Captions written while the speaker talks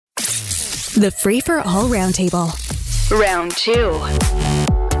The Free for All Roundtable. Round 2.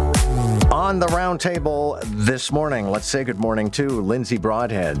 On the roundtable this morning, let's say good morning to Lindsay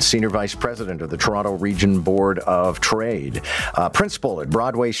Broadhead, Senior Vice President of the Toronto Region Board of Trade, Principal at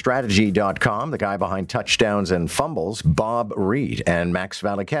BroadwayStrategy.com, the guy behind Touchdowns and Fumbles, Bob Reid, and Max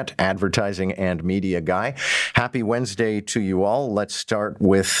Valiquette, Advertising and Media Guy. Happy Wednesday to you all. Let's start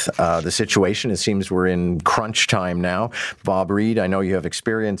with the situation. It seems we're in crunch time now. Bob Reid, I know you have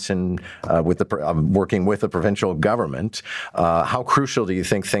experience in working with the provincial government. How crucial do you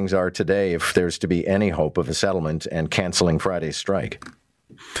think things are today if there's to be any hope of a settlement and canceling Friday's strike?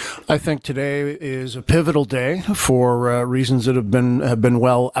 I think today is a pivotal day for reasons that have been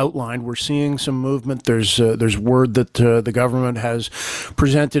well outlined. We're seeing some movement. There's word that the government has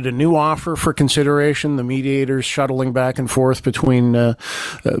presented a new offer for consideration. The mediators shuttling back and forth between the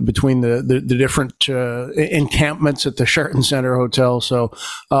different encampments at the Sheraton Centre Hotel. So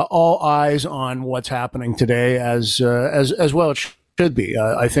all eyes on what's happening today, as well. Should be.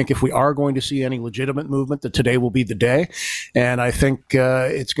 I think if we are going to see any legitimate movement, that today will be the day. And I think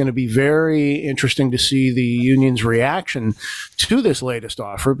it's going to be very interesting to see the union's reaction to this latest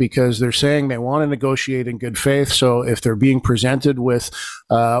offer, because they're saying they want to negotiate in good faith. So if they're being presented with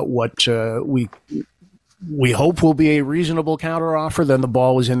what we hope will be a reasonable counteroffer, then the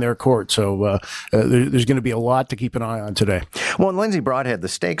ball is in their court. So there's going to be a lot to keep an eye on today. Well, in Lindsay Broadhead, the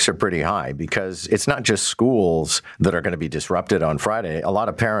stakes are pretty high because it's not just schools that are going to be disrupted on Friday. A lot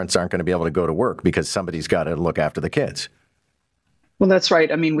of parents aren't going to be able to go to work because somebody's got to look after the kids. Well, that's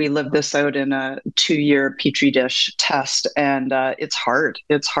right. I mean, we lived this out in a 2-year Petri dish test, and it's hard.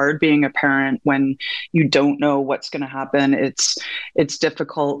 It's hard being a parent when you don't know what's going to happen. It's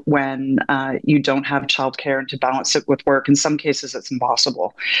difficult when you don't have childcare and to balance it with work. In some cases, it's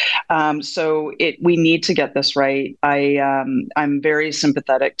impossible. So we need to get this right. I'm very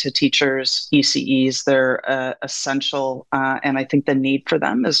sympathetic to teachers, ECEs. They're essential, and I think the need for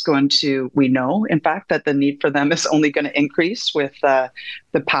them is we know, in fact, that the need for them is only going to increase with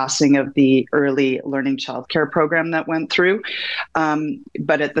the passing of the early learning childcare program that went through.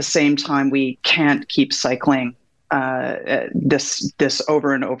 But at the same time, we can't keep cycling this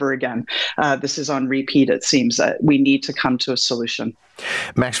over and over again. This is on repeat, it seems. We need to come to a solution.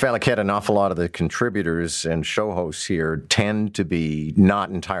 Max Valiquette, an awful lot of the contributors and show hosts here tend to be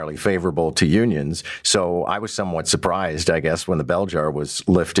not entirely favorable to unions. So I was somewhat surprised, I guess, when the bell jar was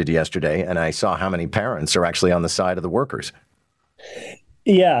lifted yesterday, and I saw how many parents are actually on the side of the workers.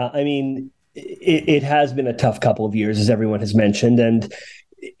 Yeah, I mean, it has been a tough couple of years, as everyone has mentioned, and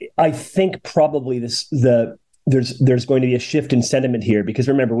I think probably there's going to be a shift in sentiment here, because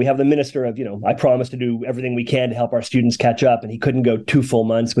remember, we have the minister of, I promise to do everything we can to help our students catch up, and he couldn't go 2 full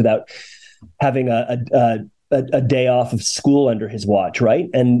months without having a day off of school under his watch, right?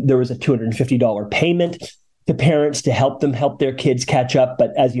 And there was a $250 payment to parents to help their kids catch up.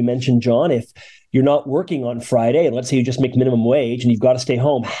 But as you mentioned, John, if you're not working on Friday, and let's say you just make minimum wage and you've got to stay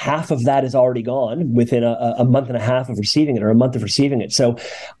home, half of that is already gone within a month and a half of receiving it, or a month of receiving it. So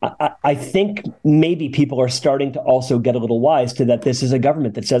I think maybe people are starting to also get a little wise to that this is a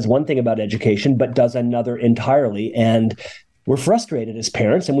government that says one thing about education, but does another entirely. And we're frustrated as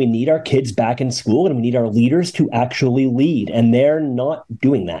parents, and we need our kids back in school, and we need our leaders to actually lead, and they're not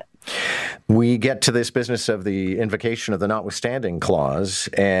doing that. We get to this business of the invocation of the notwithstanding clause,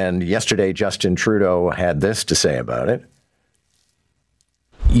 and yesterday Justin Trudeau had this to say about it.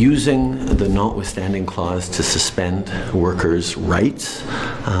 Using the notwithstanding clause to suspend workers' rights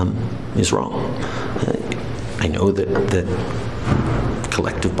is wrong. I know that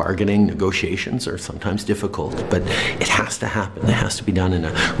collective bargaining negotiations are sometimes difficult, but it has to happen. It has to be done in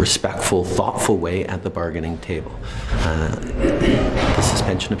a respectful, thoughtful way at the bargaining table. The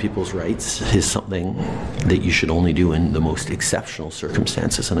suspension of people's rights is something that you should only do in the most exceptional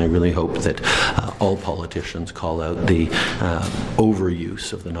circumstances, and I really hope that all politicians call out the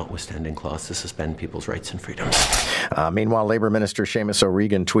overuse of the notwithstanding clause to suspend people's rights and freedoms. Meanwhile, Labour Minister Seamus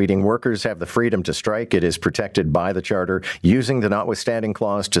O'Regan tweeting, "Workers have the freedom to strike. It is protected by the Charter. Using the notwithstanding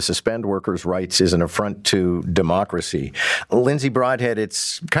clause to suspend workers' rights is an affront to democracy." Lindsay Broadhead,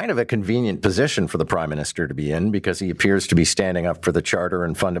 it's kind of a convenient position for the Prime Minister to be in, because he appears to be standing up for the Charter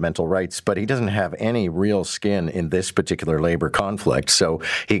and fundamental rights, but he doesn't have any real skin in this particular Labour conflict. So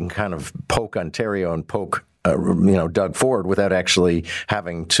he can kind of poke Ontario and poke Doug Ford without actually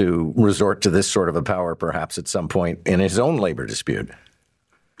having to resort to this sort of a power perhaps at some point in his own Labour dispute.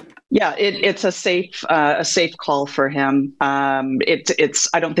 Yeah, it's a safe call for him. It's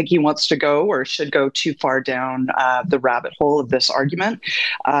I don't think he wants to go or should go too far down the rabbit hole of this argument.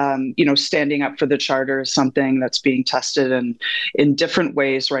 Standing up for the charter is something that's being tested in different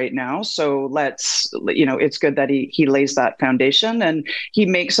ways right now. So it's good that he lays that foundation, and he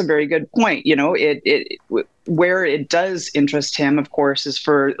makes a very good point. Where it does interest him, of course, is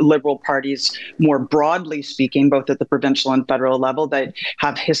for Liberal parties, more broadly speaking, both at the provincial and federal level, that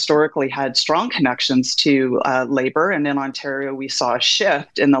have historically had strong connections to Labour. And in Ontario, we saw a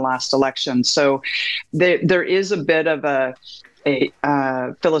shift in the last election. So there is a bit of a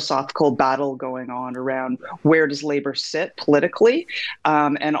philosophical battle going on around where does Labour sit politically,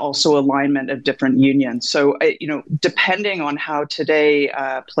 and also alignment of different unions. So, depending on how today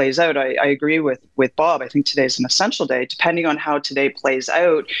plays out, I agree with Bob. I think today's an essential day. Depending on how today plays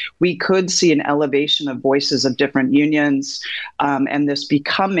out, we could see an elevation of voices of different unions, and this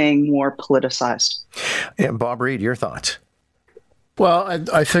becoming more politicized. And Bob Reid, your thoughts? Well,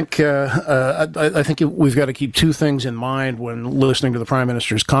 I think we've got to keep two things in mind when listening to the Prime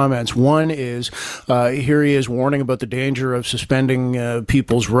Minister's comments. One is here he is warning about the danger of suspending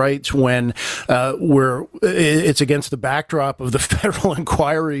people's rights when it's against the backdrop of the federal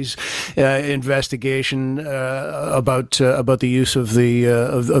inquiry's investigation about the use of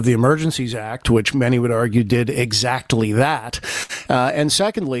the Emergencies Act, which many would argue did exactly that. And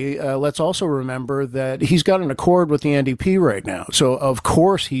secondly, let's also remember that he's got an accord with the NDP right now. So, of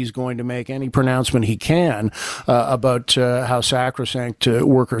course, he's going to make any pronouncement he can about how sacrosanct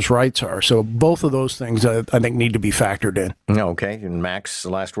workers' rights are. So both of those things, I think, need to be factored in. Okay. And Max, the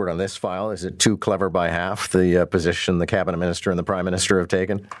last word on this file. Is it too clever by half, the position the cabinet minister and the prime minister have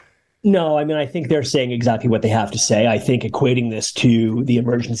taken? No, I think they're saying exactly what they have to say. I think equating this to the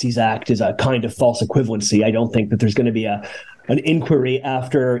Emergencies Act is a kind of false equivalency. I don't think that there's going to be an inquiry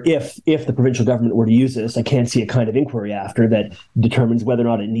after if the provincial government were to use this. I can't see a kind of inquiry after that determines whether or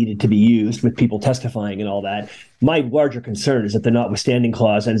not it needed to be used with people testifying and all that. My larger concern is that the notwithstanding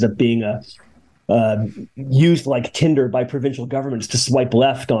clause ends up being used like Tinder by provincial governments to swipe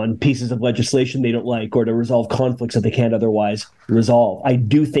left on pieces of legislation they don't like or to resolve conflicts that they can't otherwise resolve. I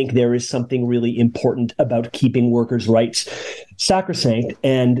do think there is something really important about keeping workers' rights sacrosanct,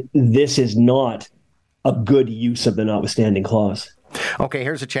 and this is not a good use of the notwithstanding clause. Okay,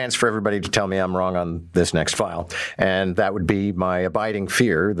 here's a chance for everybody to tell me I'm wrong on this next file. And that would be my abiding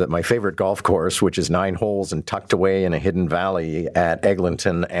fear that my favorite golf course, which is 9 holes and tucked away in a hidden valley at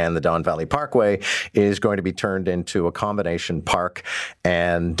Eglinton and the Don Valley Parkway, is going to be turned into a combination park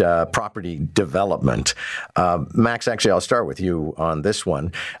and property development. Max, actually, I'll start with you on this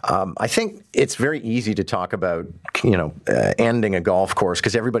one. I think it's very easy to talk about, ending a golf course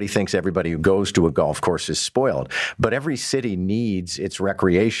because everybody thinks everybody who goes to a golf course is spoiled. But every city needs its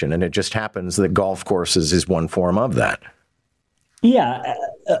recreation, and it just happens that golf courses is one form of that. Yeah,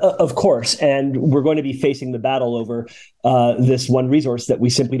 of course. And we're going to be facing the battle over this one resource that we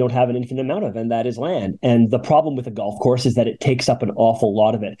simply don't have an infinite amount of, and that is land. And the problem with a golf course is that it takes up an awful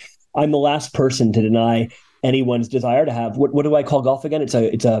lot of it. I'm the last person to deny anyone's desire to have what do I call golf again? It's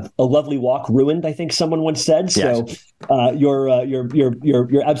a lovely walk ruined, I think someone once said. So yes. You're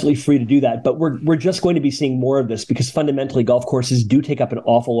absolutely free to do that. But we're just going to be seeing more of this because fundamentally golf courses do take up an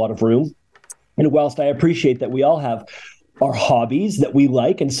awful lot of room. And whilst I appreciate that we all have our hobbies that we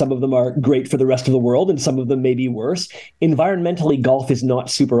like, and some of them are great for the rest of the world, and some of them may be worse. Environmentally, golf is not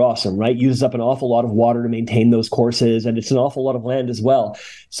super awesome, right? Uses up an awful lot of water to maintain those courses, and it's an awful lot of land as well.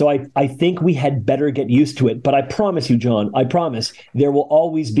 So I think we had better get used to it. But I promise you, John, there will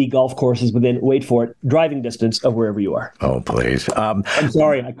always be golf courses within, wait for it, driving distance of wherever you are. Oh, please. I'm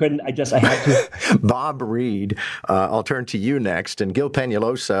sorry, I couldn't. I had to. Bob Reid, I'll turn to you next. And Gil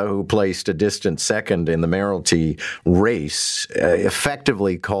Peñalosa, who placed a distant second in the mayoralty race,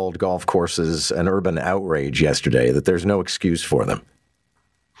 effectively called golf courses an urban outrage yesterday, that there's no excuse for them.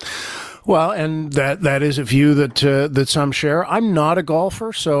 Well, and that is a view that some share. I'm not a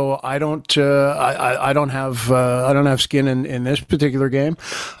golfer, so I don't have skin in this particular game.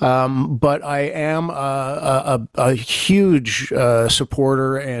 But I am a huge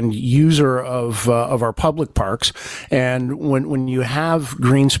supporter and user of our public parks. And when you have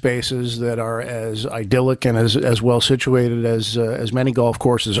green spaces that are as idyllic and as well situated as many golf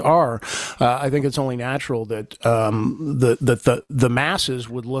courses are, I think it's only natural that the masses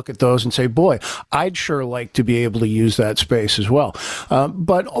would look at those and say, boy, I'd sure like to be able to use that space as well.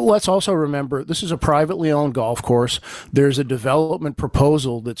 But let's also remember, this is a privately owned golf course. There's a development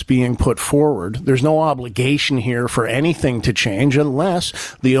proposal that's being put forward. There's no obligation here for anything to change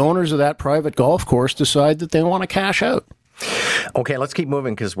unless the owners of that private golf course decide that they want to cash out. Okay, let's keep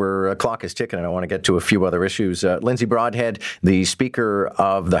moving because our clock is ticking and I want to get to a few other issues. Lindsay Broadhead, the Speaker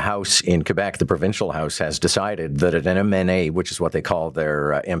of the House in Quebec, the provincial House, has decided that at an MNA, which is what they call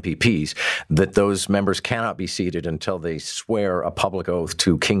their MPPs, that those members cannot be seated until they swear a public oath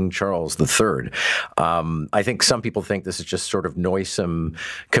to King Charles III. I think some people think this is just sort of noisome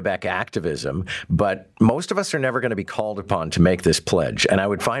Quebec activism, but most of us are never going to be called upon to make this pledge. And I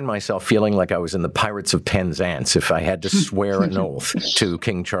would find myself feeling like I was in the Pirates of Penzance if I had to swear an oath to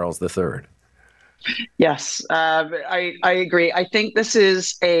King Charles III. Yes, I agree. I think this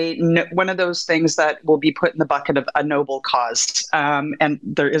is one of those things that will be put in the bucket of a noble cause, and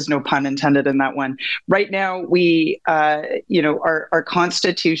there is no pun intended in that one. Right now, our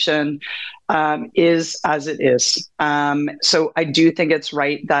Constitution is as it is. So I do think it's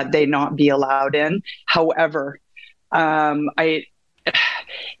right that they not be allowed in. However,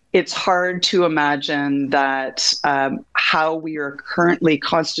 it's hard to imagine that how we are currently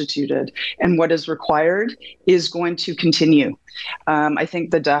constituted and what is required is going to continue. I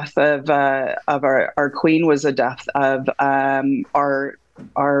think the death of our Queen was a death of our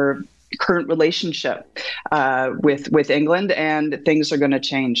current relationship with England, and things are going to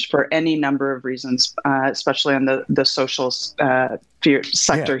change for any number of reasons, especially on the social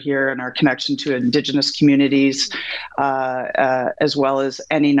sector here and our connection to Indigenous communities, as well as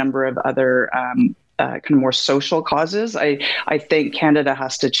any number of other kind of more social causes. I think Canada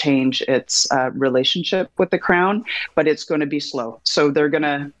has to change its relationship with the Crown, but it's going to be slow. So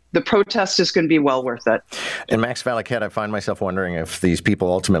the protest is going to be well worth it. And Max Valiquette, I find myself wondering if these people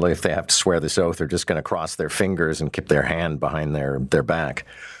ultimately, if they have to swear this oath, are just going to cross their fingers and keep their hand behind their back.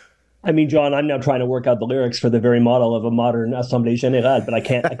 I mean, John, I'm now trying to work out the lyrics for the very model of a modern Assemblée Générale, but I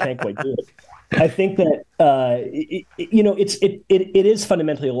can't quite do it. I think that it is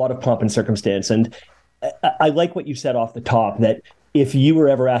fundamentally a lot of pomp and circumstance, and I like what you said off the top, that if you were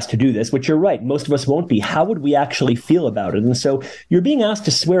ever asked to do this, which you're right, most of us won't be, how would we actually feel about it? And so you're being asked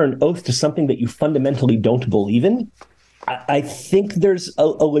to swear an oath to something that you fundamentally don't believe in. I think there's a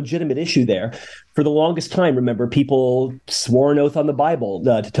legitimate issue there. For the longest time, remember, people swore an oath on the Bible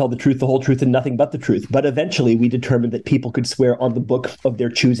to tell the truth, the whole truth, and nothing but the truth. But eventually we determined that people could swear on the book of their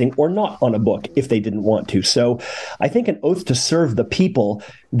choosing or not on a book if they didn't want to. So I think an oath to serve the people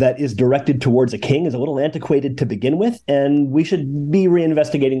that is directed towards a king is a little antiquated to begin with, and we should be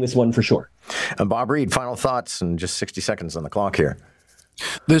reinvestigating this one for sure. Bob Reid, final thoughts, and just 60 seconds on the clock here.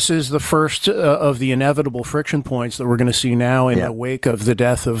 This is the first of the inevitable friction points that we're going to see now in the wake of the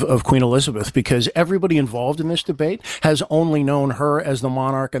death of Queen Elizabeth, because everybody involved in this debate has only known her as the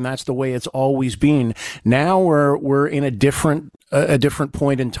monarch, and that's the way it's always been. Now we're in a different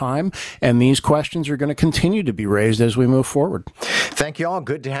point in time, and these questions are going to continue to be raised as we move forward. Thank you all.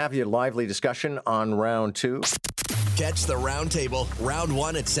 Good to have you. Lively discussion on round two. Catch the round table, round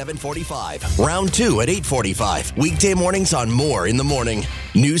 1 at 7:45, round 2 at 8:45. Weekday mornings on More in the Morning.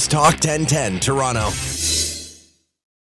 News Talk 1010 Toronto.